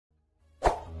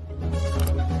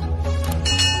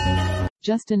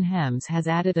Justin Hems has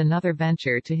added another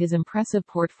venture to his impressive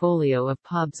portfolio of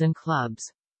pubs and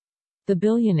clubs. The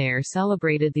billionaire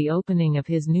celebrated the opening of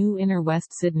his new Inner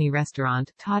West Sydney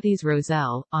restaurant, Totti's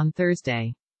Roselle, on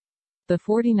Thursday. The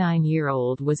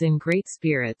 49-year-old was in great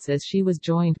spirits as she was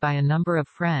joined by a number of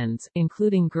friends,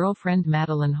 including girlfriend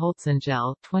Madeline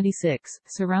Holtzangel, 26,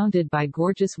 surrounded by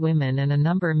gorgeous women and a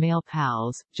number male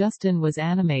pals. Justin was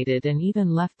animated and even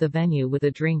left the venue with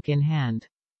a drink in hand.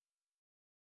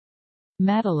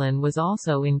 Madeline was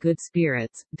also in good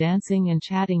spirits, dancing and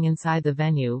chatting inside the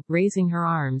venue, raising her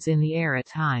arms in the air at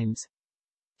times.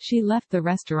 She left the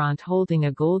restaurant holding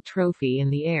a gold trophy in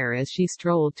the air as she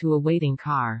strolled to a waiting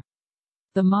car.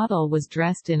 The model was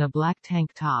dressed in a black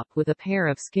tank top with a pair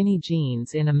of skinny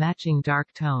jeans in a matching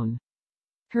dark tone.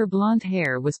 Her blonde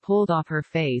hair was pulled off her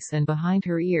face and behind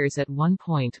her ears at one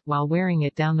point, while wearing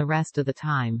it down the rest of the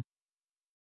time.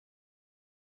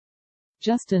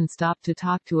 Justin stopped to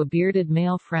talk to a bearded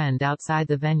male friend outside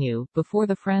the venue, before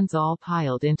the friends all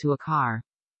piled into a car.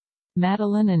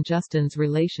 Madeline and Justin's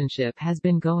relationship has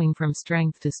been going from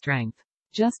strength to strength.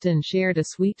 Justin shared a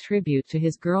sweet tribute to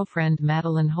his girlfriend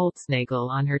Madeline Holtzangel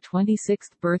on her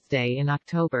 26th birthday in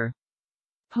October.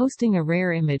 Posting a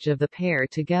rare image of the pair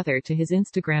together to his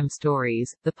Instagram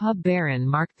stories, the pub baron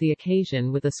marked the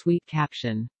occasion with a sweet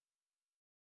caption.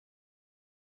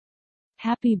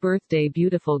 "Happy birthday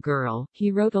beautiful girl," he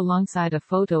wrote alongside a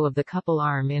photo of the couple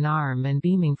arm in arm and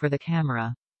beaming for the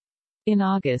camera. In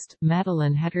August,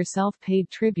 Madeline had herself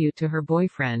paid tribute to her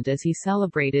boyfriend as he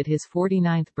celebrated his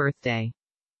 49th birthday.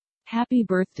 "Happy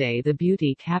birthday," the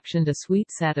beauty captioned a sweet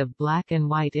set of black and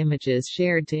white images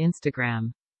shared to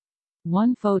Instagram.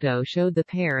 One photo showed the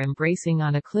pair embracing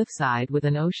on a cliffside with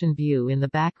an ocean view in the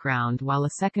background, while a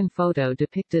second photo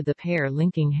depicted the pair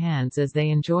linking hands as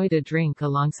they enjoyed a drink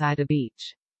alongside a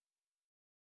beach.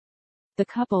 The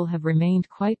couple have remained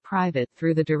quite private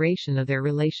through the duration of their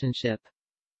relationship.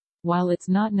 While it's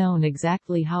not known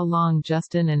exactly how long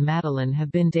Justin and Madeline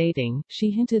have been dating, she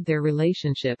hinted their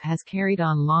relationship has carried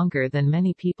on longer than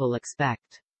many people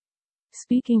expect.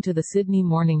 Speaking to the Sydney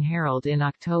Morning Herald in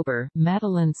October,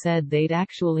 Madeline said they'd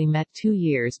actually met 2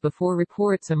 years before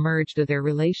reports emerged of their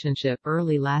relationship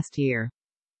early last year.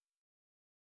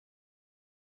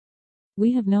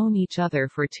 "We have known each other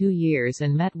for 2 years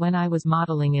and met when I was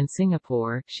modeling in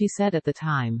Singapore," she said at the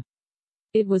time.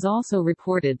 It was also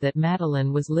reported that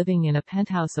Madeline was living in a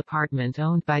penthouse apartment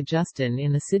owned by Justin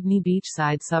in the Sydney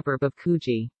beachside suburb of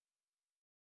Coogee.